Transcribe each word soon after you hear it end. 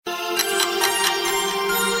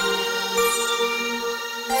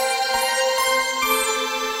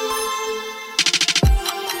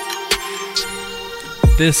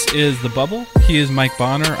This is The Bubble. He is Mike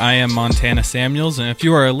Bonner. I am Montana Samuels. And if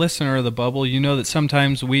you are a listener of The Bubble, you know that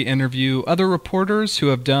sometimes we interview other reporters who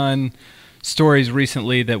have done stories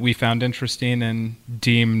recently that we found interesting and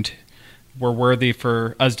deemed were worthy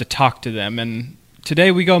for us to talk to them. And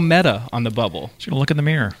today we go meta on The Bubble. Just look in the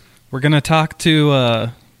mirror. We're going to talk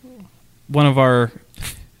to one of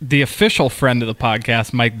the official friend of the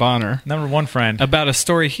podcast, Mike Bonner. Number one friend. About a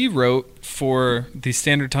story he wrote for the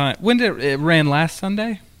Standard Time. When did it ran last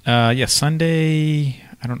Sunday? Yes, Sunday,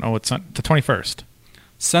 I don't know what, the 21st.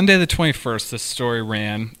 Sunday the 21st, this story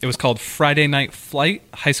ran. It was called Friday Night Flight,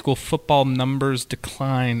 High School Football Numbers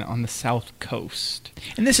Decline on the South Coast.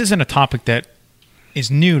 And this isn't a topic that is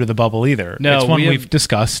new to The Bubble either. No, it's one we've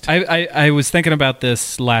discussed. I was thinking about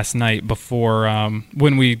this last night before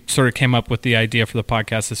when we sort of came up with the idea for the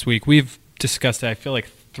podcast this week. We've discussed it, I feel like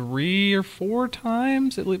 3 or 4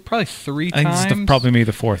 times, at least, probably 3 times. I think it's probably maybe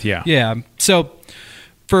the 4th, yeah. Yeah. So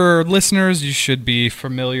for listeners, you should be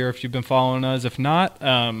familiar if you've been following us. If not,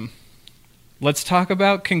 let's talk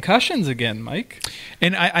about concussions again, Mike.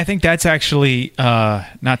 And I think that's actually,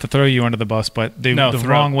 not to throw you under the bus, but the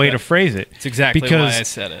wrong way to phrase it. It's exactly why I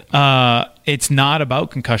said it. It's not about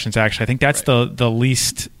concussions, actually. I think that's right. the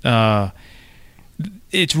least...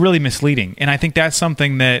 it's really misleading. And I think that's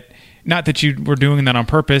something that... Not that you were doing that on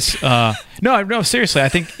purpose. No, seriously. I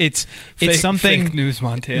think it's something fake news,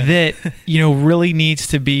 Montana. that really needs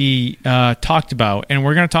to be talked about. And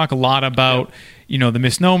we're going to talk a lot about the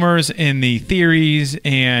misnomers and the theories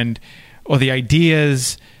or the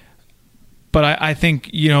ideas. But I think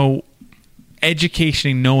education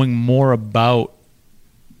and knowing more about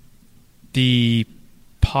the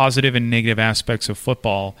positive and negative aspects of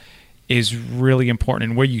football is really important,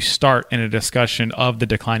 and where you start in a discussion of the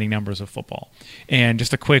declining numbers of football. And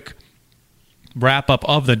just a quick wrap-up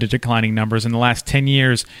of the declining numbers. In the last 10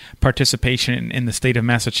 years, participation in the state of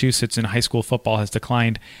Massachusetts in high school football has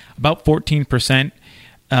declined about 14%.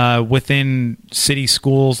 Within city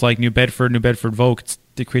schools like New Bedford Vogue, it's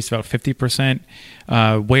decreased about 50%.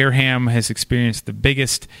 Wareham has experienced the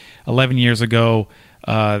biggest. 11 years ago,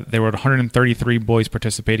 there were 133 boys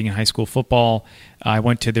participating in high school football. I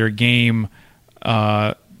went to their game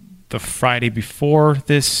the Friday before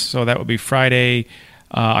this, so that would be Friday,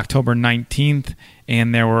 October 19th,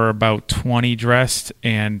 and there were about 20 dressed,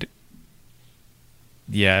 and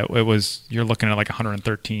yeah, you're looking at like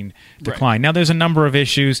 113 decline. Right. Now, there's a number of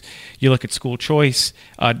issues. You look at school choice,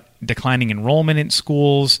 declining enrollment in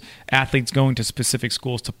schools, athletes going to specific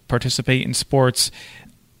schools to participate in sports.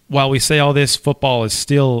 While we say all this, football is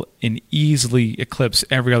still easily eclipse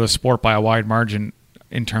every other sport by a wide margin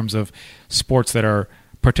in terms of sports that are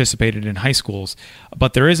participated in high schools.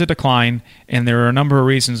 But there is a decline, and there are a number of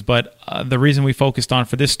reasons. But the reason we focused on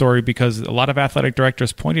for this story, because a lot of athletic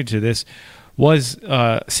directors pointed to this, was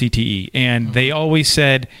CTE. And they always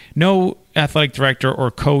said, no athletic director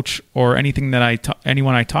or coach or anything that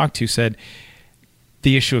anyone I talked to said,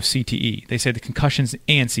 the issue of CTE. They said the concussions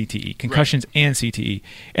and CTE. And CTE.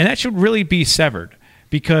 And that should really be severed,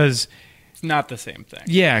 because it's not the same thing.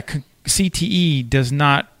 Yeah, CTE does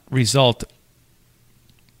not result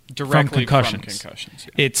directly from concussions.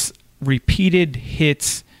 Yeah. It's repeated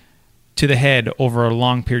hits to the head over a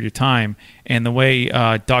long period of time. And the way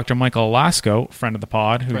Dr. Michael Alasko, friend of the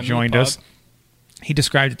pod, who joined us, he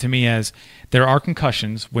described it to me as there are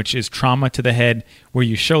concussions, which is trauma to the head where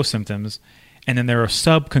you show symptoms, and then there are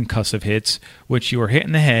subconcussive hits, which you are hit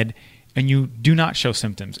in the head and you do not show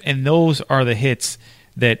symptoms. And those are the hits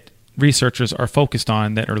that researchers are focused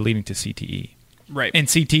on that are leading to CTE. Right. And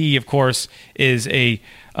CTE, of course, is a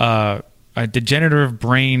degenerative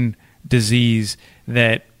brain disease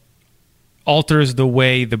that alters the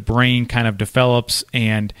way the brain kind of develops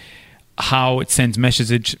and how it sends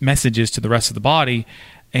messages to the rest of the body.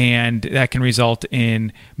 And that can result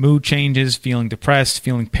in mood changes, feeling depressed,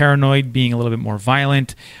 feeling paranoid, being a little bit more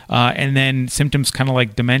violent, and then symptoms kind of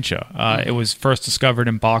like dementia. It was first discovered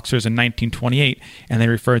in boxers in 1928, and they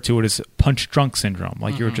referred to it as punch-drunk syndrome,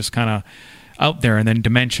 like you were just kind of out there, and then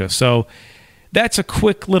dementia. So that's a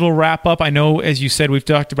quick little wrap-up. I know, as you said, we've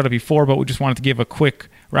talked about it before, but we just wanted to give a quick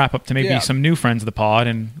wrap-up to maybe some new friends of the pod,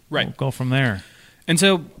 and we'll go from there. And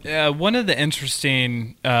so one of the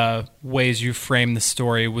interesting ways you framed the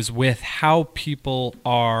story was with how people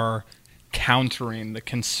are countering the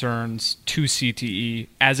concerns to CTE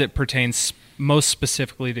as it pertains most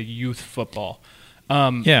specifically to youth football.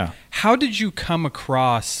 How did you come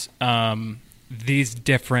across these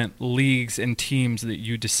different leagues and teams that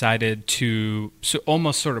you decided to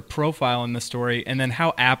almost sort of profile in the story, and then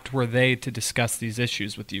how apt were they to discuss these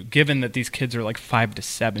issues with you, given that these kids are like 5 to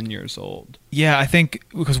 7 years old? Yeah, I think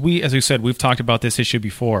because as we said, we've talked about this issue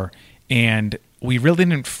before, and we really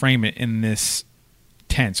didn't frame it in this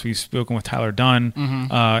tense. We've spoken with Tyler Dunn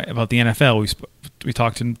about the NFL. We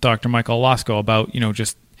talked to Dr. Michael Lasco about,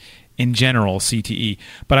 just in general, CTE.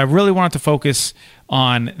 But I really wanted to focus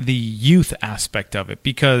on the youth aspect of it,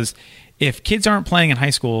 because if kids aren't playing in high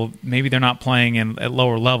school, maybe they're not playing at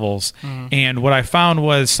lower levels. And what I found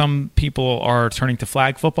was some people are turning to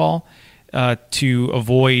flag football to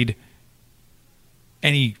avoid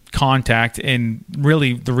any contact. And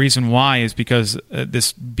really the reason why is because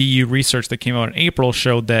this BU research that came out in April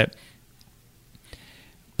showed that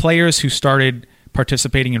players who started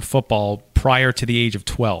participating in football prior to the age of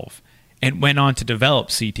 12 and went on to develop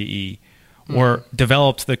CTE or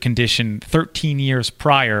developed the condition 13 years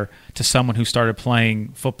prior to someone who started playing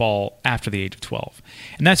football after the age of 12.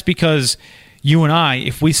 And that's because you and I,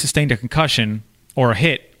 if we sustained a concussion or a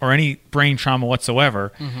hit or any brain trauma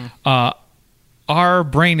whatsoever, our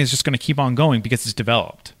brain is just going to keep on going because it's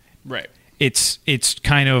developed. Right. It's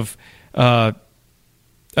kind of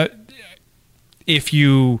if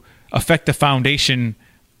you affect the foundation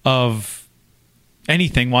of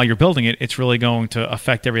anything while you're building it, it's really going to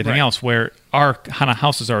affect everything else, where our kind of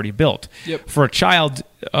house is already built. Yep. For a child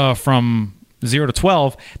from 0 to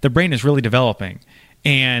 12, the brain is really developing.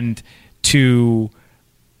 And to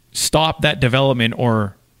stop that development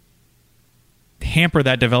or hamper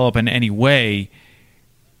that development in any way,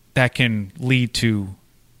 that can lead to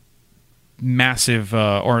massive,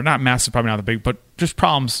 or not massive, probably not the big, but just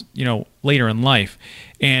problems, later in life.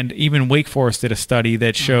 And even Wake Forest did a study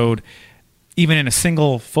that showed, even in a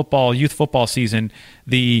single youth football season,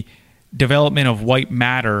 the development of white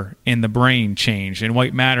matter in the brain changed. And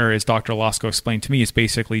white matter, as Dr. Lasco explained to me, is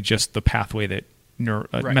basically just the pathway that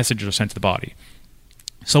messages are sent to the body.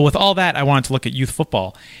 So with all that, I wanted to look at youth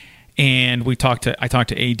football. And I talked to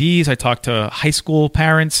ADs, I talked to high school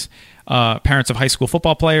parents, parents of high school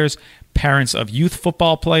football players, parents of youth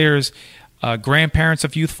football players, grandparents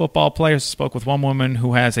of youth football players. I spoke with one woman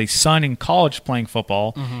who has a son in college playing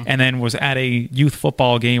football and then was at a youth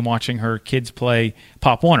football game watching her kids play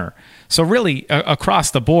Pop Warner. So really,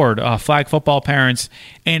 across the board, flag football parents,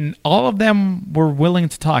 and all of them were willing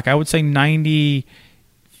to talk. I would say 95%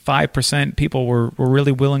 people were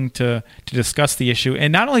really willing to discuss the issue,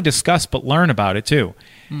 and not only discuss, but learn about it too.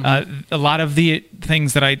 A lot of the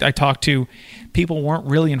things that I talked to, people weren't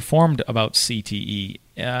really informed about CTE.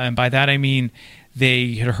 And by that I mean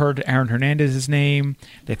they had heard Aaron Hernandez's name.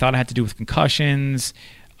 They thought it had to do with concussions.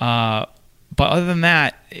 But other than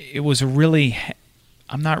that, it was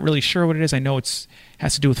I'm not really sure what it is. I know it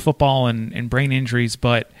has to do with football and brain injuries,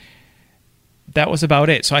 but that was about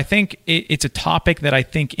it. So I think it's a topic that I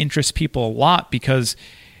think interests people a lot, because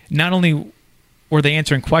not only were they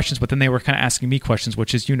answering questions, but then they were kind of asking me questions,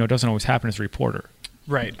 which is, doesn't always happen as a reporter.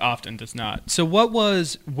 Right, often does not. So what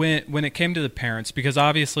was, when it came to the parents, because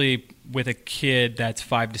obviously with a kid that's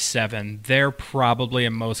 5 to 7, they're probably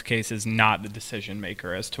in most cases not the decision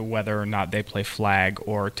maker as to whether or not they play flag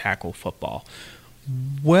or tackle football.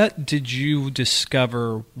 What did you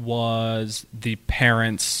discover was the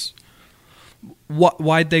parents,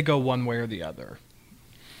 why'd they go one way or the other?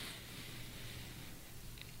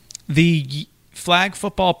 The flag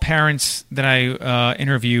football parents that I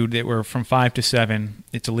interviewed that were from 5 to 7,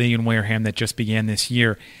 it's a league in Wareham that just began this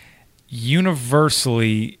year.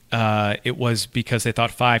 Universally, it was because they thought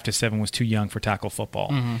 5 to 7 was too young for tackle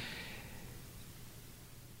football.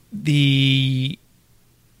 The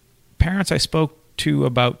parents I spoke to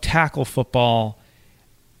about tackle football,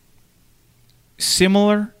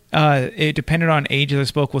 similar. It depended on ages. I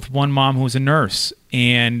spoke with one mom who was a nurse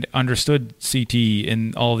and understood CTE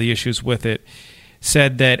and all the issues with it.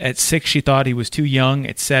 Said that at 6 she thought he was too young.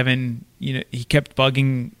 At 7, he kept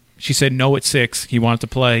bugging. She said no at 6. He wanted to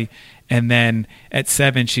play. And then at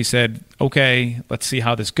 7 she said, okay, let's see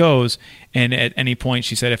how this goes. And at any point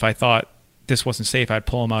she said, if I thought this wasn't safe, I'd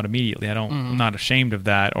pull him out immediately. I'm not ashamed of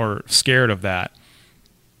that or scared of that.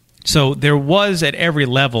 So there was at every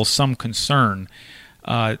level some concern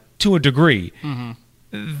to a degree.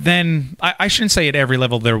 Then I shouldn't say at every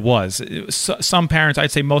level there was. Some parents,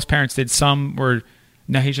 I'd say most parents did. Some were,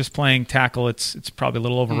 no, he's just playing tackle. It's probably a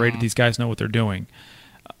little overrated. These guys know what they're doing.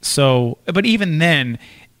 So, but even then,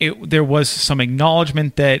 there was some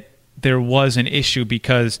acknowledgement that there was an issue,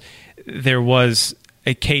 because there was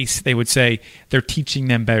a case. They would say they're teaching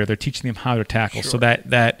them better. They're teaching them how to tackle. Sure. So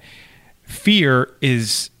that fear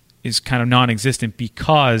is is kind of non-existent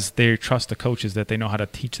because they trust the coaches that they know how to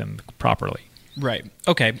teach them properly. Right.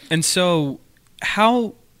 Okay. And so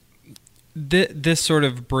how this sort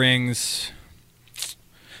of brings,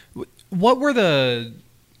 what were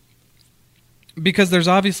because there's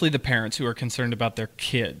obviously the parents who are concerned about their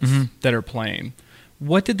kids that are playing.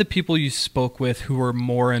 What did the people you spoke with who were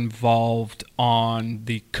more involved on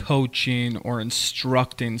the coaching or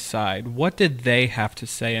instructing side, what did they have to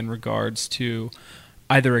say in regards to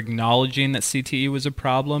either acknowledging that CTE was a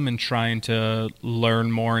problem and trying to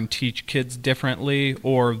learn more and teach kids differently,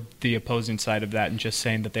 or the opposing side of that and just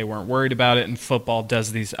saying that they weren't worried about it and football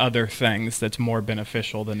does these other things that's more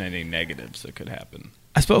beneficial than any negatives that could happen?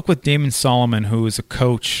 I spoke with Damon Solomon, who is a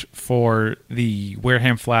coach for the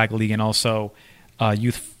Wareham Flag League and also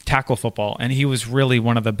youth tackle football, and he was really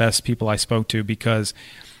one of the best people I spoke to because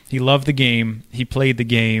he loved the game, he played the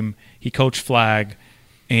game, he coached flag,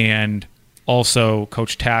 and also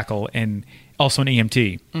coached tackle, and also an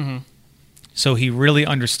EMT. Mm-hmm. So he really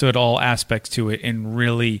understood all aspects to it, and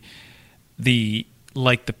really, the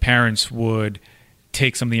parents would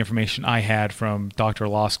take some of the information I had from Dr.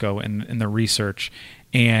 Losco and the research,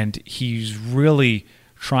 and he's really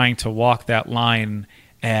trying to walk that line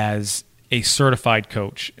as a certified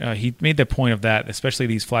coach. He made the point of that, especially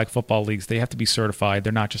these flag football leagues, they have to be certified.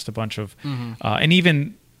 They're not just a bunch of, and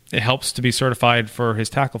even it helps to be certified for his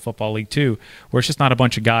tackle football league too, where it's just not a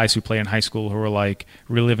bunch of guys who play in high school who are like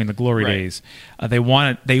reliving the glory days. They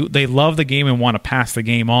love the game and want to pass the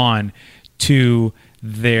game on to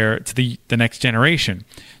the next generation.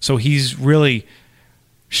 So he's really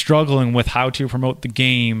struggling with how to promote the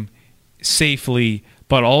game safely,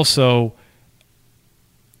 but also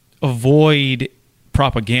avoid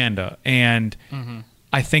propaganda. And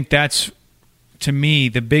I think that's, to me,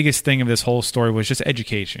 the biggest thing of this whole story was just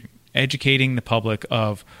educating the public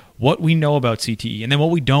of what we know about CTE and then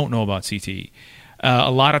what we don't know about CTE.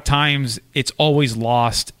 A lot of times it's always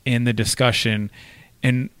lost in the discussion,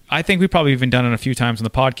 and I think we've probably even done it a few times on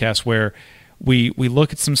the podcast where we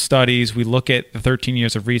look at some studies, we look at the 13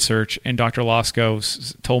 years of research, and Dr.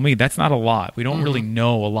 Losco told me that's not a lot. We don't really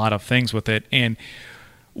know a lot of things with it, and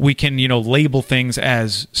we can label things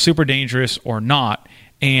as super dangerous or not.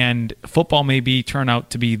 And football may turn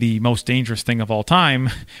out to be the most dangerous thing of all time,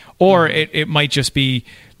 or it might just be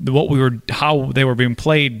how they were being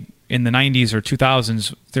played in the 90s or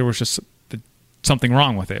 2000s. There was just something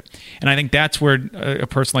wrong with it. And I think that's where a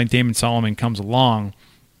person like Damon Solomon comes along,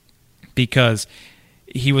 because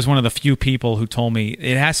he was one of the few people who told me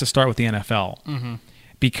it has to start with the NFL.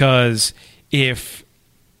 Because if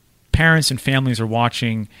parents and families are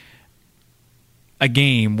watching a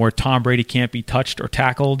game where Tom Brady can't be touched or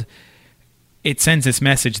tackled, it sends this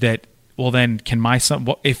message that, well, then can my son?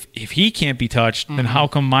 If he can't be touched, then how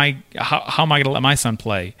am I going to let my son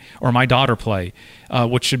play or my daughter play?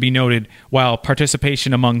 Which should be noted, while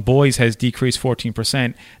participation among boys has decreased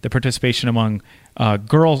 14%, the participation among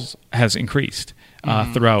girls has increased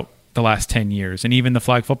throughout the last 10 years. And even the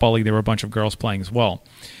Flag Football League, there were a bunch of girls playing as well.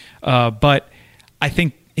 But I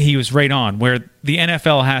think he was right on, where the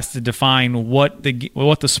NFL has to define what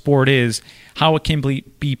the sport is, how it can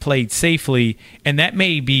be played safely, and that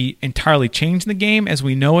may be entirely changing the game as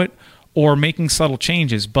we know it or making subtle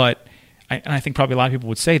changes. But I think probably a lot of people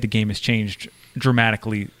would say the game has changed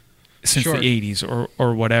dramatically since the 80s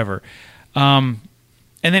or whatever. And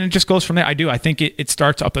then it just goes from there. I think it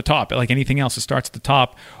starts up the top. Like anything else, it starts at the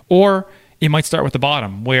top. Or it might start with the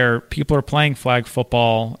bottom, where people are playing flag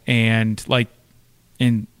football and like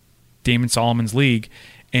in Damon Solomon's league,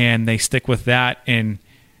 and they stick with that and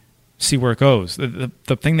see where it goes. The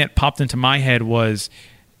thing that popped into my head was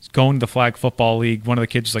going to the flag football league. One of the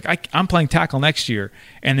kids was like, I'm playing tackle next year.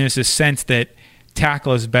 And there's this sense that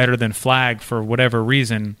tackle is better than flag for whatever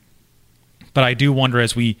reason. But I do wonder,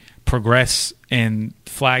 as we progress and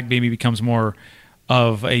flag maybe becomes more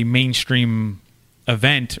of a mainstream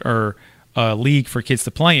event or a league for kids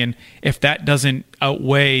to play in, if that doesn't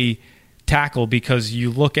outweigh tackle. Because you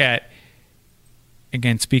look at,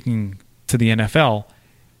 again, speaking to the NFL,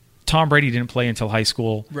 Tom Brady didn't play until high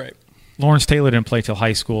school. Right. Lawrence Taylor didn't play till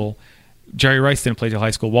high school. Jerry Rice didn't play till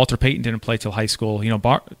high school. Walter Payton didn't play till high school.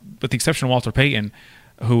 With the exception of Walter Payton,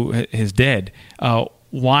 who is dead.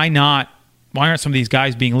 Why aren't some of these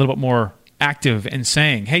guys being a little bit more active and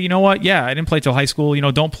saying, hey, you know what? Yeah, I didn't play till high school.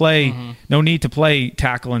 Don't play. No need to play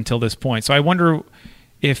tackle until this point. So I wonder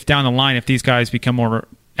if down the line, if these guys become more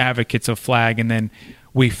advocates of flag, and then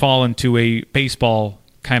we fall into a baseball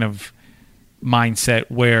kind of mindset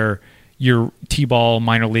where you're T-ball,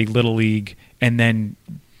 minor league, little league, and then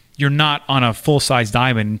you're not on a full-size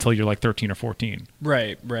diamond until you're like 13 or 14.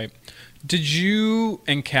 Right. Did you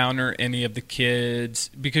encounter any of the kids,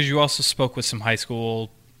 because you also spoke with some high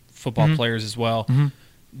school football players as well,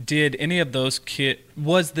 did any of those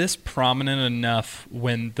was this prominent enough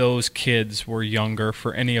when those kids were younger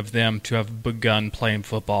for any of them to have begun playing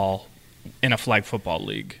football in a flag football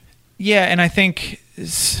league? Yeah, and I think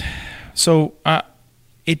so.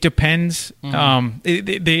 It depends.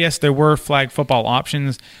 Yes, there were flag football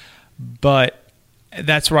options, but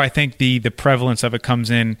that's where I think the prevalence of it comes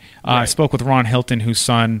in. Right. I spoke with Ron Hilton, whose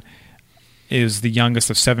son is the youngest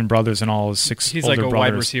of 7 brothers and all his 6 He's older like a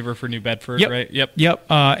brothers. wide receiver for New Bedford, Yep. right? Yep.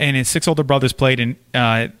 And his 6 older brothers played, and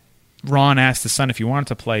Ron asked his son if he wanted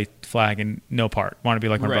to play flag, and no part. Want to be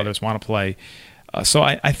like my brothers, want to play. So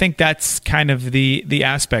I think that's kind of the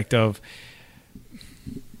aspect of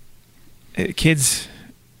kids.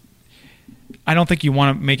 I don't think you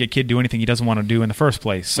want to make a kid do anything he doesn't want to do in the first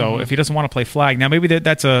place. So if he doesn't want to play flag, now maybe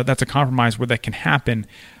that's a compromise where that can happen.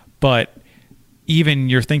 But even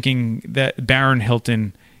you're thinking that Baron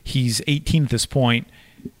Hilton, he's 18 at this point.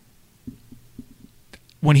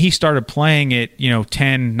 When he started playing it, 9,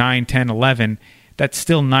 10, 11, that's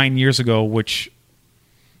still 9 years ago, which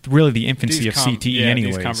really the infancy of CTE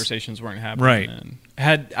anyways. These conversations weren't happening right. then.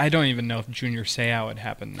 I don't even know if Junior Seau had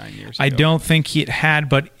happened 9 years ago. I don't think it had,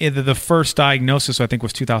 but the first diagnosis I think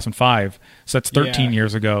was 2005. So that's 13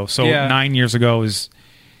 years ago. So 9 years ago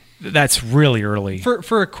that's really early.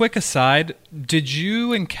 For a quick aside, did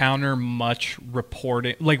you encounter much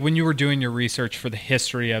reporting, like when you were doing your research for the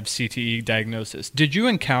history of CTE diagnosis, did you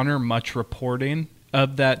encounter much reporting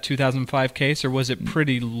of that 2005 case, or was it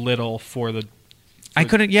pretty little for the... I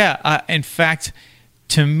couldn't, in fact...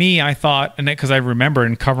 To me, I thought, and because I remember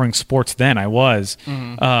in covering sports then, I was,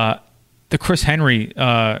 the Chris Henry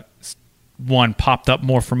one popped up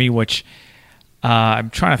more for me, which I'm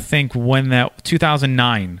trying to think when that,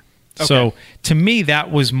 2009. Okay. So to me,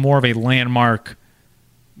 that was more of a landmark.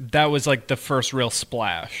 That was like the first real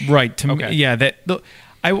splash. Right. To me, yeah.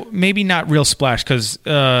 Maybe not real splash because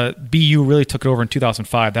BU really took it over in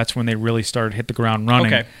 2005. That's when they really started to hit the ground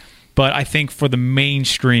running. Okay. But I think for the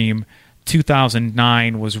mainstream,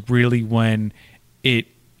 2009 was really when it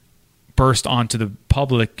burst onto the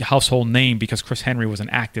public household name because Chris Henry was an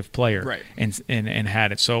active player and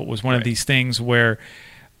had it. So it was one of these things where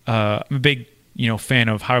I'm a big fan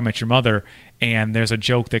of How I Met Your Mother, and there's a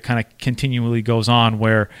joke that kind of continually goes on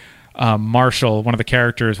where Marshall, one of the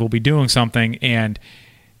characters, will be doing something, and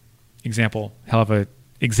example, he'll have an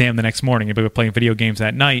exam the next morning, and he'll be playing video games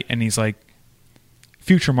that night, and he's like,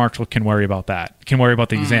 future Marshall can worry about that, can worry about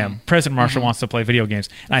the exam. Present Marshall wants to play video games.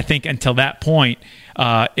 And I think until that point,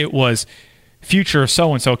 it was future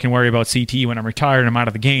so-and-so can worry about CTE when I'm retired and I'm out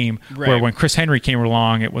of the game. Right. Where when Chris Henry came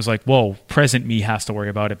along, it was like, whoa, present me has to worry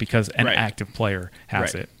about it because an active player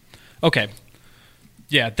has it. Okay.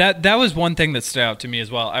 Yeah, that was one thing that stood out to me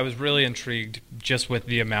as well. I was really intrigued just with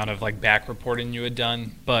the amount of like back reporting you had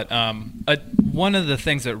done. But one of the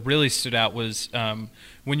things that really stood out was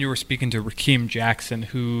when you were speaking to Rakeem Jackson,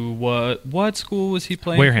 who what school was he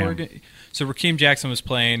playing Wareham. for? So Rakeem Jackson was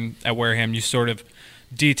playing at Wareham. You sort of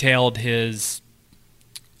detailed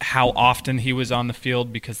how often he was on the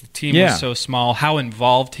field because the team was so small, how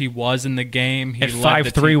involved he was in the game. He at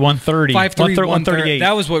 5'3", 130. 5'3", 138.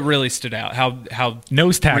 That was what really stood out, how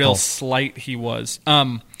nose tackle. Real slight he was.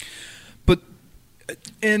 But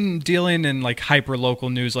in dealing in like hyper-local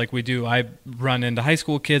news like we do, I run into high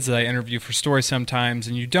school kids that I interview for stories sometimes,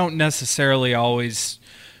 and you don't necessarily always,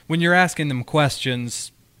 when you're asking them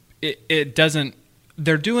questions, it doesn't,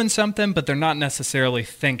 they're doing something, but they're not necessarily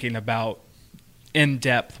thinking about in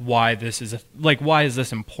depth why this is why is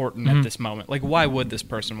this important at this moment? Like, why would this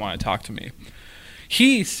person want to talk to me?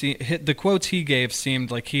 The quotes he gave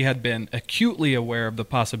seemed like he had been acutely aware of the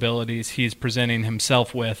possibilities he's presenting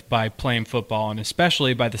himself with by playing football, and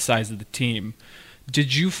especially by the size of the team.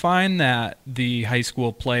 Did you find that the high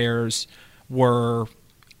school players were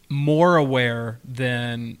more aware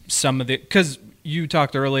than some of the, because you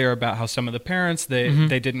talked earlier about how some of the parents, they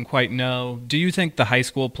didn't quite know. Do you think the high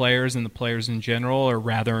school players and the players in general are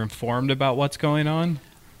rather informed about what's going on?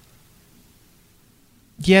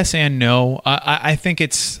 Yes and no. I think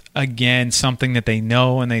it's, again, something that they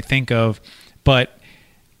know and they think of, but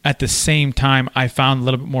at the same time, I found a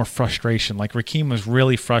little bit more frustration. Like, Rakeem was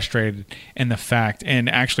really frustrated in the fact, and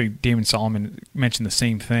actually Damon Solomon mentioned the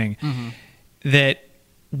same thing, that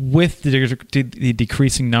with the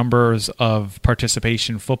decreasing numbers of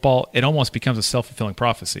participation in football, it almost becomes a self-fulfilling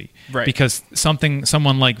prophecy. Right. Because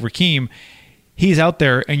someone like Rakeem, he's out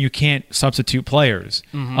there and you can't substitute players.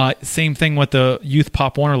 Same thing with the youth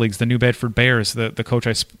Pop Warner Leagues, the New Bedford Bears, the coach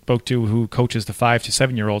I spoke to who coaches the 5 to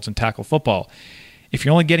 7 year olds in tackle football. if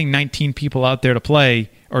you're only getting 19 people out there to play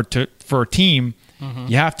for a team,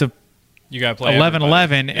 you have to you got to play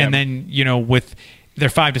 11-11, and then with they're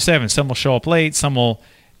 5 to 7. Some will show up late. Some will.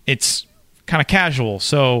 It's kind of casual.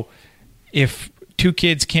 So if 2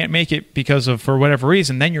 kids can't make it because of for whatever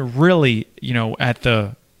reason, then you're really at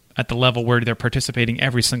the level where they're participating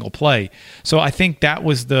every single play. So I think that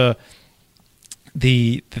was the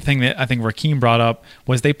thing that I think Rakeem brought up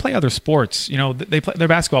was they play other sports. They're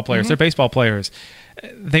basketball players, they're baseball players.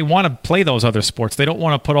 They want to play those other sports. They don't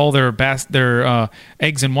want to put all their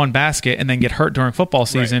eggs in one basket and then get hurt during football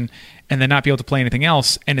season and then not be able to play anything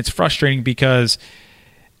else. And it's frustrating because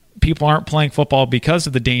people aren't playing football because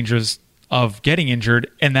of the dangers of getting injured,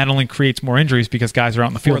 and that only creates more injuries because guys are out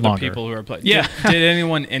in the field longer. For the people who are playing. Yeah. Did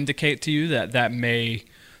anyone indicate to you that may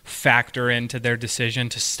factor into their decision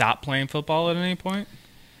to stop playing football at any point?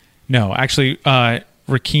 No, actually,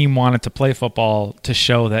 Rakeem wanted to play football to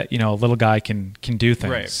show that a little guy can do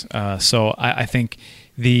things. Right. So I think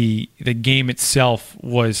the game itself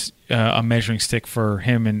was a measuring stick for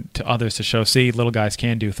him and to others to show, see, little guys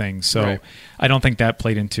can do things. So I don't think that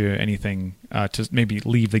played into anything to maybe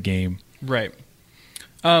leave the game. Right.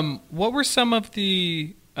 What were some of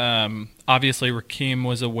the obviously Rakeem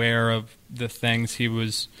was aware of the things he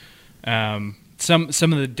was some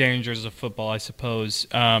of the dangers of football, I suppose,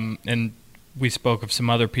 and we spoke of some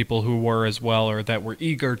other people who were as well or that were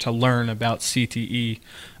eager to learn about CTE.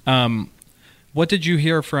 What did you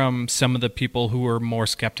hear from some of the people who were more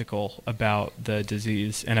skeptical about the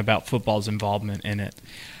disease and about football's involvement in it?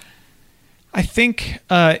 I think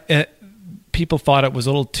people thought it was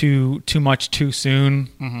a little too much too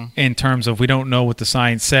soon in terms of we don't know what the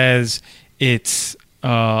science says. It's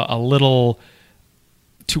a little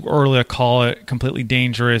too early to call it completely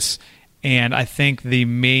dangerous. And I think the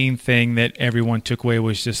main thing that everyone took away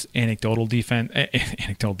was just anecdotal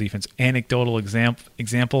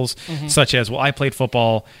examples, such as, well, I played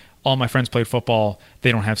football, all my friends played football,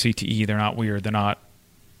 they don't have CTE, they're not weird, they're not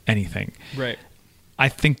anything. Right. I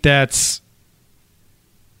think that's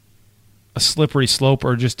a slippery slope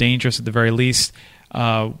or just dangerous at the very least.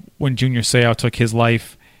 When Junior Seau took his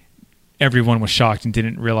life, everyone was shocked and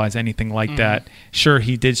didn't realize anything like that. Sure,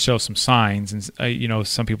 he did show some signs, and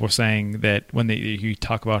some people were saying that when you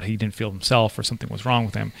talk about he didn't feel himself or something was wrong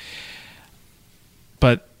with him.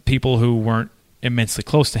 But people who weren't immensely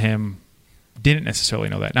close to him didn't necessarily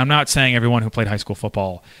know that. Now, I'm not saying everyone who played high school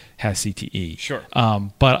football has CTE. Sure.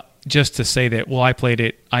 But just to say that, well, I played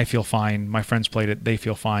it, I feel fine. My friends played it, they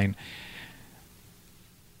feel fine.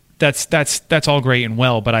 That's all great and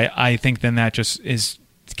well, but I think then that just is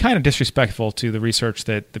kind of disrespectful to the research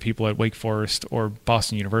that the people at Wake Forest or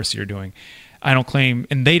Boston University are doing. I don't claim,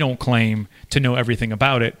 and they don't claim, to know everything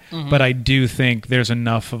about it, but I do think there's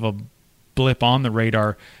enough of a blip on the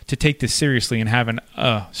radar to take this seriously and have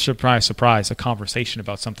a surprise, a conversation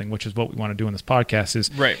about something, which is what we want to do in this podcast.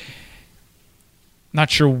 Is right. Not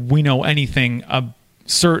sure we know anything with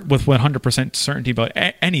 100% certainty about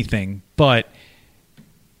anything, but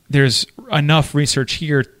there's enough research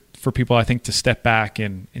here for people, I think, to step back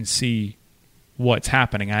and see what's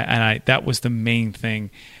happening. That was the main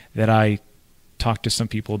thing that I talked to some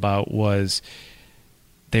people about, was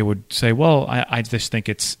they would say, well, I just think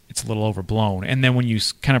it's a little overblown. And then when you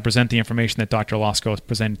kind of present the information that Dr. Losco has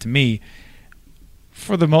presented to me,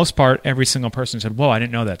 for the most part, every single person said, whoa, I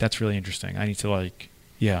didn't know that. That's really interesting. I need to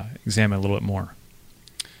examine a little bit more.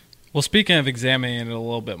 Well, speaking of examining it a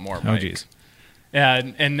little bit more, Mike. Oh, geez. Yeah,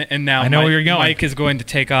 and now I know where you're going. Mike is going to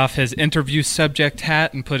take off his interview subject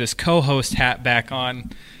hat and put his co-host hat back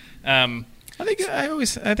on. I think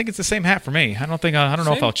it's the same hat for me. I don't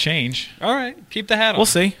know if I'll change. All right, keep the hat on. We'll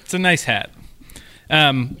see. It's a nice hat.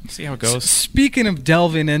 See how it goes. Speaking of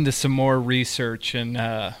delving into some more research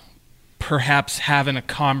and perhaps having a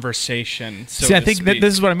conversation. I think that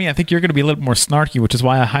this is what I mean. I think you're going to be a little more snarky, which is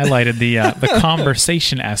why I highlighted the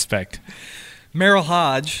conversation aspect. Merrill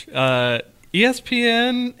Hodge.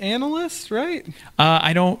 ESPN analyst, right?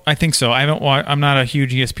 I think so. I'm not a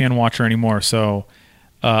huge ESPN watcher anymore, so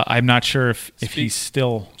I'm not sure if he's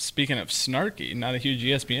still. Speaking of snarky, not a huge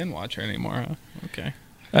ESPN watcher anymore. Huh? Okay,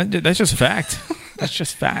 that's just a fact. That's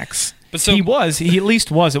just facts. But so he at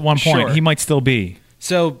least was at one point. Sure. He might still be.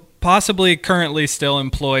 So possibly currently still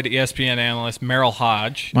employed ESPN analyst Merrill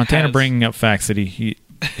Hodge. Montana bringing up facts that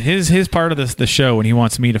his part of the show when he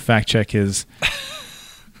wants me to fact check his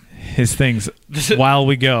things while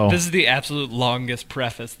we go. This is the absolute longest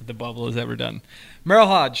preface that the Bubble has ever done. Merrill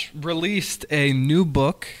Hodge released a new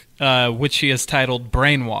book, which he has titled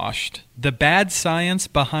Brainwashed: The Bad Science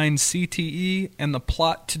Behind CTE and the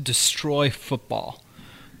Plot to Destroy Football.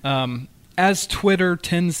 as Twitter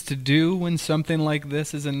tends to do when something like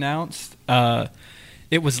this is announced,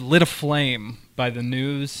 it was lit aflame by the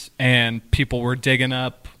news, and people were digging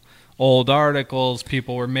up old articles.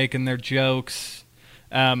 People were making their jokes.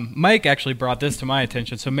 Mike actually brought this to my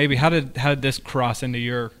attention. So maybe how did this cross into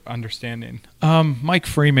your understanding? Mike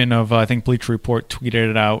Freeman of I think Bleacher Report tweeted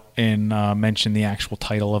it out and mentioned the actual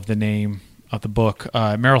title of the name of the book.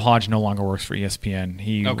 Merrill Hodge no longer works for ESPN.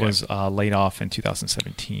 He was laid off in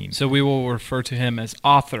 2017. So we will refer to him as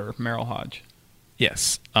author Merrill Hodge.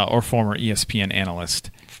 Yes, or former ESPN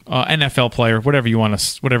analyst, NFL player, whatever you want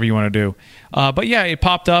to do. But yeah, it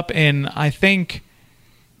popped up, and I think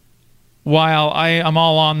while I'm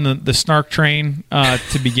all on the snark train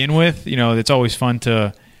to begin with, it's always fun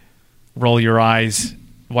to roll your eyes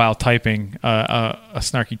while typing a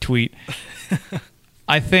snarky tweet.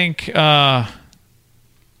 I think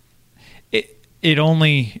it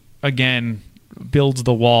only again builds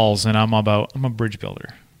the walls, and I'm a bridge builder.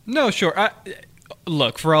 No, sure.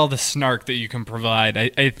 Look, for all the snark that you can provide,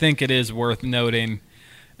 I think it is worth noting.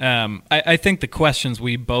 I think the questions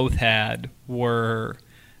we both had were,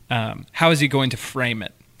 how is he going to frame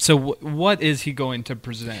it? So what is he going to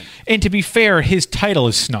present? And to be fair, his title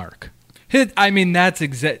is snark. That's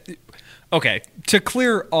exact. Okay, to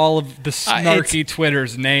clear all of the snarky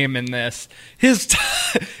Twitter's name in this,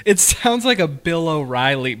 it sounds like a Bill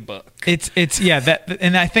O'Reilly book.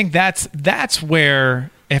 And I think that's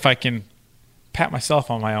where, if I can pat myself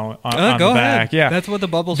on my own on go the back. ahead. Yeah, that's what the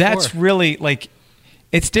bubble's That's for. really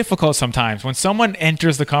it's difficult sometimes when someone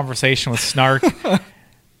enters the conversation with snark.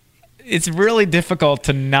 It's really difficult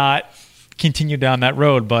to not continue down that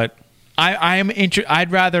road. But I'd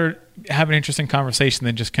rather have an interesting conversation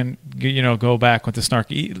than just go back with the snark.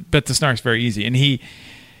 But the snark's very easy, and he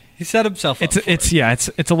set himself up. It's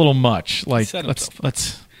a little much. Let's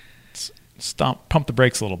pump the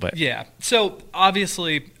brakes a little bit. Yeah. So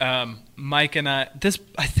obviously, Mike and I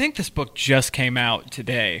think this book just came out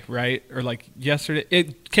today, right? Or yesterday.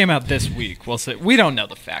 It came out this week. We'll say we don't know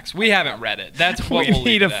the facts. We haven't read it. That's what we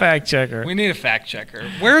need a fact checker. We need a fact checker.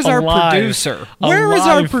 Where's our producer? Where is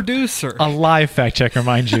our producer? A live fact checker,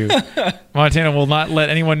 mind you. Montana will not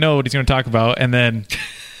let anyone know what he's going to talk about, and then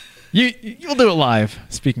you'll do it live.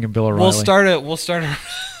 Speaking of Bill O'Reilly, We'll start.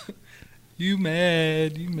 You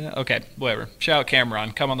mad? Okay, whatever. Shout out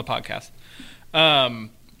Cameron. Come on the podcast.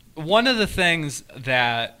 One of the things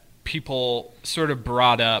that people sort of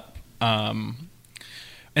brought up, and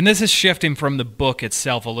this is shifting from the book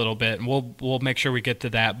itself a little bit, and we'll make sure we get to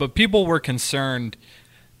that. But people were concerned.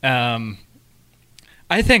 I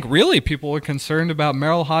think really people were concerned about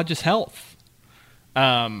Merrill Hodge's health.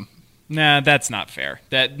 Nah, that's not fair.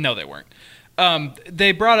 No, they weren't.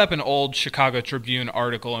 They brought up an old Chicago Tribune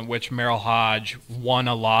article in which Merrill Hodge won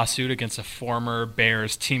a lawsuit against a former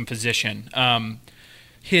Bears team physician.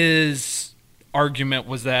 His argument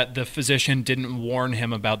was that the physician didn't warn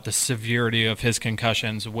him about the severity of his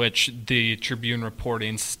concussions, which the Tribune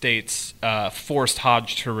reporting states forced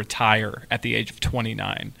Hodge to retire at the age of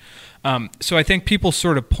 29. So I think people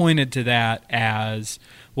sort of pointed to that as,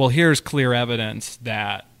 well, here's clear evidence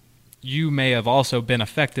that you may have also been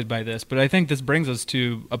affected by this. But I think this brings us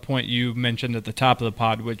to a point you mentioned at the top of the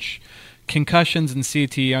pod, which concussions and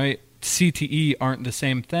CTE aren't the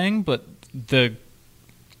same thing, but the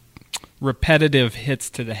repetitive hits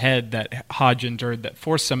to the head that Hodge endured that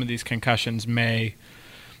forced some of these concussions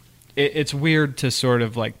it's weird to sort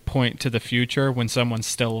of point to the future when someone's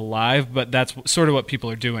still alive, but that's sort of what people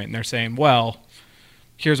are doing. They're saying, well,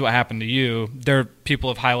 here's what happened to you.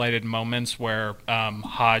 People have highlighted moments where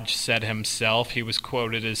Hodge said himself, he was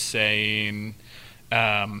quoted as saying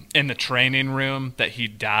in the training room that he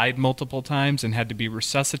died multiple times and had to be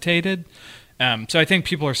resuscitated. So I think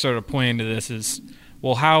people are sort of pointing to this as,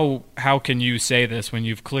 well, how can you say this when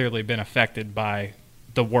you've clearly been affected by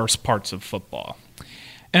the worst parts of football?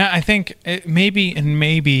 And I think maybe,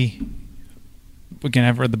 again,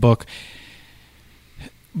 I've read the book,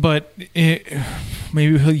 but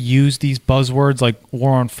maybe he'll use these buzzwords like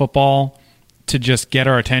war on football to just get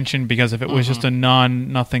our attention, because if it was just a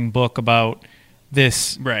nothing book about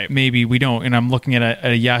this, right, maybe we don't. And I'm looking at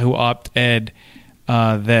a Yahoo op-ed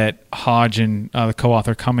that Hodge and the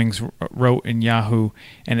co-author Cummings wrote in Yahoo,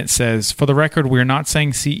 and it says, for the record, we are not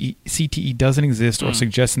saying CTE doesn't exist or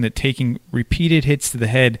suggesting that taking repeated hits to the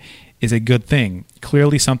head is a good thing.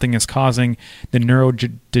 Clearly something is causing the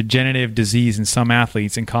neurodegenerative disease in some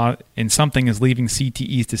athletes, and something is leaving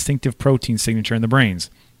CTE's distinctive protein signature in the brains.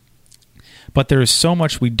 But there is so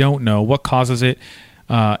much we don't know. What causes it,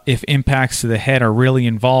 if impacts to the head are really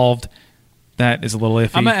involved, that is a little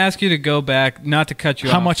iffy. I'm going to ask you to go back, not to cut you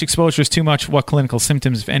off. How much exposure is too much? What clinical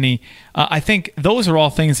symptoms, if any? I think those are all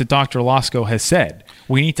things that Dr. Lasko has said.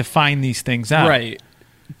 We need to find these things out. Right.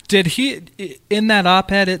 Did he, in that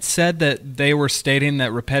op-ed, it said that they were stating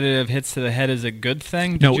that repetitive hits to the head is a good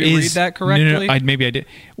thing? Did you read that correctly? No, maybe I did.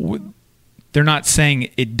 They're not saying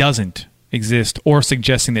it doesn't exist or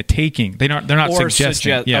suggesting that taking. They're not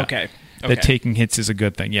suggesting. Okay. That taking hits is a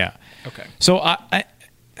good thing. Yeah. Okay. So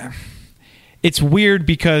it's weird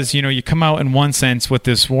because you come out in one sense with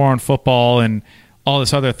this war on football and all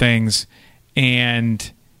this other things,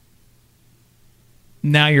 and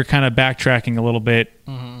now you're kind of backtracking a little bit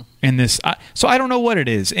in this. So I don't know what it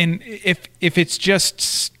is, and if it's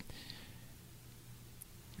just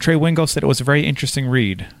Trey Wingo said it was a very interesting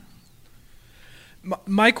read.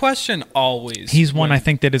 My question always. He's one I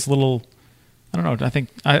think that is a little. I don't know. I think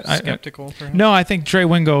skeptical. Perhaps? No, I think Trey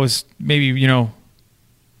Wingo is maybe a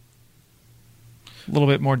little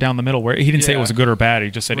bit more down the middle, where he didn't say it was good or bad.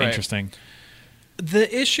 He just said interesting.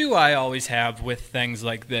 The issue I always have with things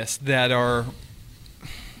like this that are,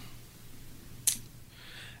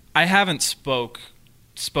 I haven't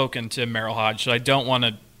spoken to Merrill Hodge, so I don't want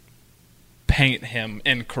to paint him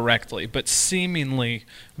incorrectly, but seemingly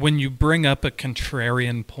when you bring up a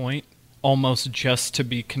contrarian point, almost just to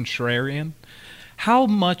be contrarian, how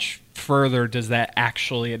much further does that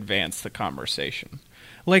actually advance the conversation?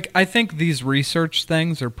 Like, I think these research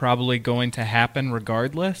things are probably going to happen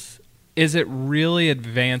regardless. Is it really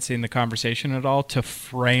advancing the conversation at all to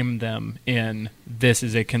frame them in this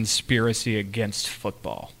is a conspiracy against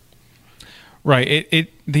football? Right.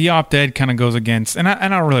 The op-ed kind of goes against, and I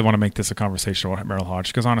don't really want to make this a conversation about Merrill Hodge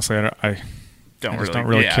because honestly, I don't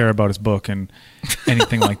really care about his book and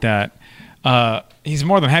anything like that. He's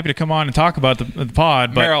more than happy to come on and talk about the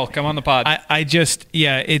pod. But Merrill, come on the pod. I just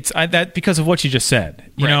it's that because of what you just said.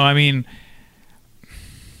 You know, I mean,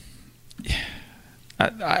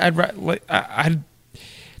 I'd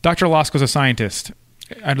Dr. Lasko's a scientist.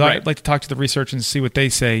 I'd like to talk to the researchers and see what they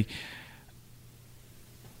say.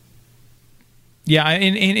 Yeah,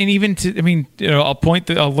 and even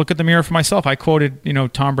I'll look at the mirror for myself. I quoted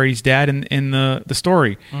Tom Brady's dad in the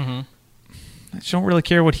story. Mm-hmm. I just don't really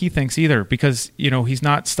care what he thinks either because he's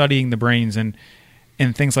not studying the brains and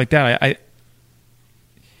things like that.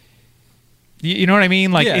 You know what I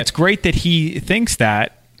mean? Like it's great that he thinks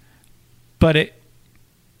that, but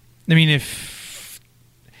if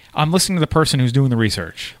I'm listening to the person who's doing the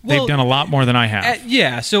research, they've done a lot more than I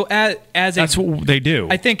have. So that's what they do.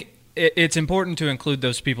 I think it's important to include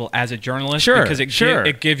those people as a journalist because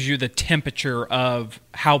it gives you the temperature of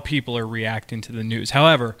how people are reacting to the news.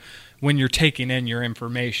 However, when you're taking in your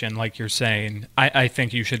information, like you're saying, I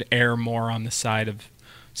think you should err more on the side of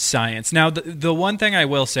science. Now, the one thing I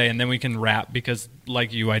will say, and then we can wrap, because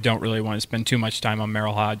like you, I don't really want to spend too much time on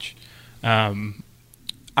Merrill Hodge.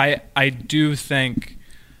 I do think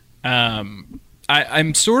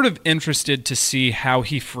I'm sort of interested to see how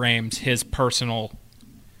he frames his personal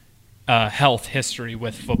health history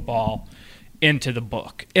with football into the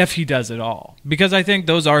book, if he does at all. Because I think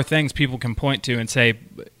those are things people can point to and say,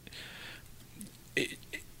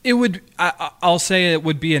 I'll say it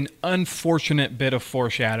would be an unfortunate bit of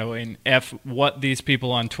foreshadowing if what these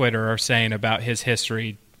people on Twitter are saying about his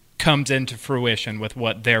history comes into fruition with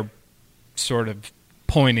what they're sort of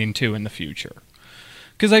pointing to in the future.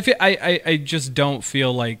 Because I just don't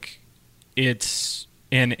feel like it's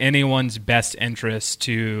in anyone's best interest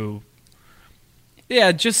to...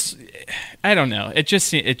 I don't know. It just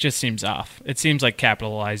seems off. It seems like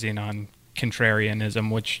capitalizing on contrarianism,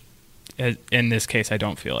 which in this case I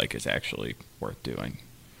don't feel like is actually worth doing.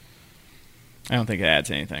 I don't think it adds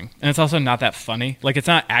anything. And it's also not that funny. Like, it's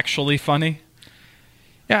not actually funny.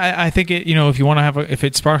 Yeah, I think it, if you want to if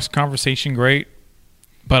it sparks conversation, great.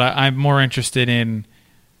 But I'm more interested in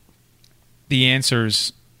the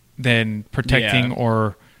answers than protecting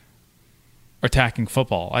or attacking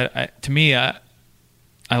football. To me, I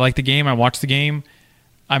like the game. I watch the game.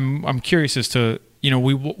 I'm curious as to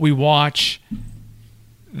we watch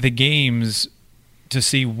the games to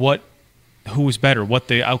see who is better, what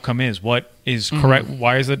the outcome is, what is correct.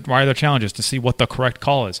 Why are there challenges to see what the correct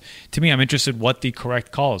call is? To me, I'm interested what the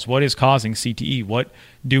correct call is. What is causing CTE? What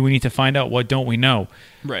do we need to find out? What don't we know?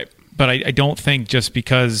 Right. But I don't think just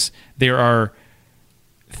because there are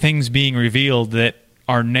things being revealed that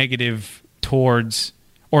are negative towards,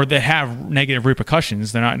 or that have negative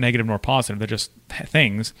repercussions, they're not negative nor positive, they're just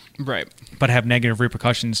things. Right. But have negative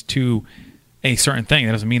repercussions to a certain thing.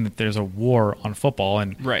 That doesn't mean that there's a war on football.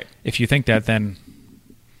 And if you think that, then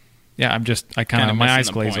my eyes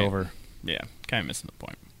glaze over. Yeah, kind of missing the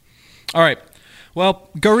point. All right. Well,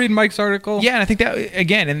 go read Mike's article. Yeah, and I think that,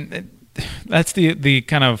 again, and that's the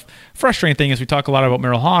kind of frustrating thing is we talk a lot about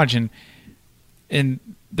Merrill Hodge and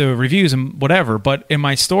the reviews and whatever, but in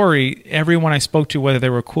my story, everyone I spoke to, whether they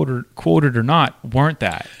were quoted or not, weren't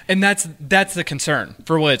that. And that's the concern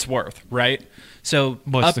for what it's worth, right? So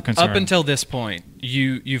What's the concern? Up until this point,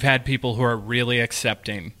 you've had people who are really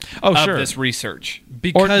accepting of this research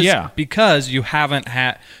because you haven't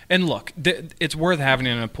had. And look, it's worth having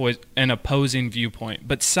an opposing viewpoint,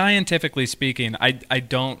 but scientifically speaking, I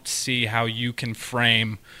don't see how you can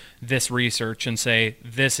frame this research and say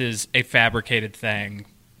this is a fabricated thing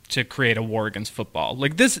to create a war against football.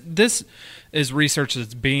 Like this is research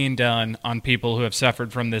that's being done on people who have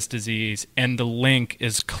suffered from this disease, and the link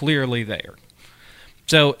is clearly there.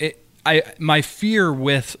 So my fear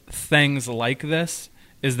with things like this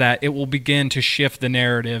is that it will begin to shift the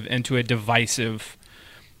narrative into a divisive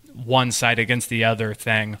one side against the other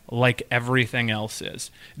thing, like everything else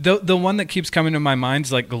is. The one that keeps coming to my mind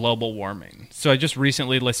is like global warming. So I just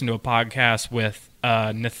recently listened to a podcast with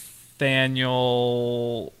Nathaniel,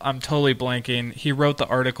 I'm totally blanking. He wrote the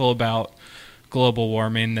article about global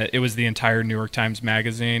warming, that it was the entire New York Times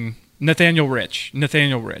magazine. Nathaniel Rich.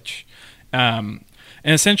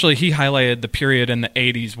 And essentially he highlighted the period in the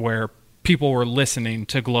 80s where people were listening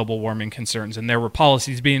to global warming concerns, and there were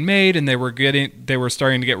policies being made, and they were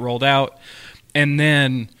starting to get rolled out, and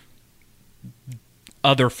then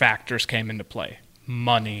other factors came into play: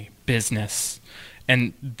 money, business,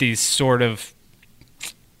 and these sort of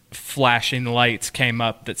flashing lights came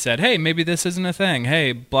up that said, hey, maybe this isn't a thing.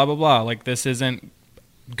 Hey, blah, blah, blah. Like, this isn't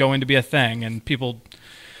going to be a thing. And people...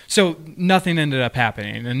 So nothing ended up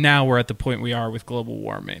happening. And now we're at the point we are with global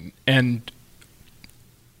warming. And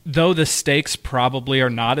though the stakes probably are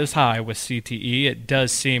not as high with CTE, it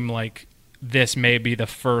does seem like this may be the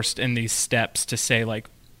first in these steps to say, like,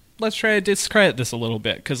 let's try to discredit this a little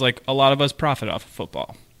bit. Because, like, a lot of us profit off of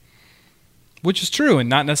football. Which is true and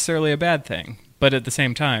not necessarily a bad thing. But at the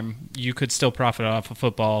same time, you could still profit off of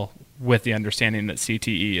football with the understanding that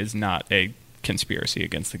CTE is not a conspiracy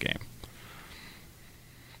against the game.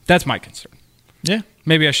 That's my concern. Yeah.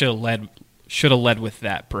 Maybe I should have led with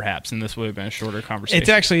that, perhaps, and this would have been a shorter conversation. It's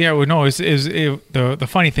actually, the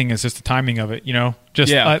funny thing is just the timing of it,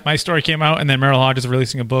 my story came out, and then Merrill Hodge is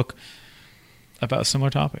releasing a book about a similar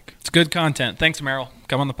topic. It's good content. Thanks, Merrill.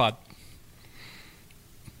 Come on the pod.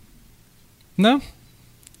 No?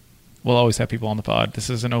 We'll always have people on the pod. This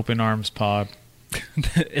is an open arms pod.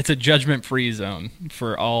 It's a judgment-free zone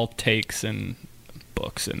for all takes and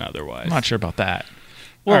books and otherwise. I'm not sure about that.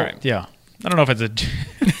 Well, all right. Yeah. I don't know if it's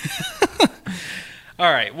a...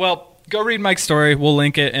 All right. Well, go read Mike's story. We'll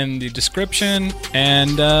link it in the description,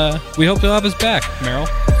 and we hope you'll have us back, Merrill.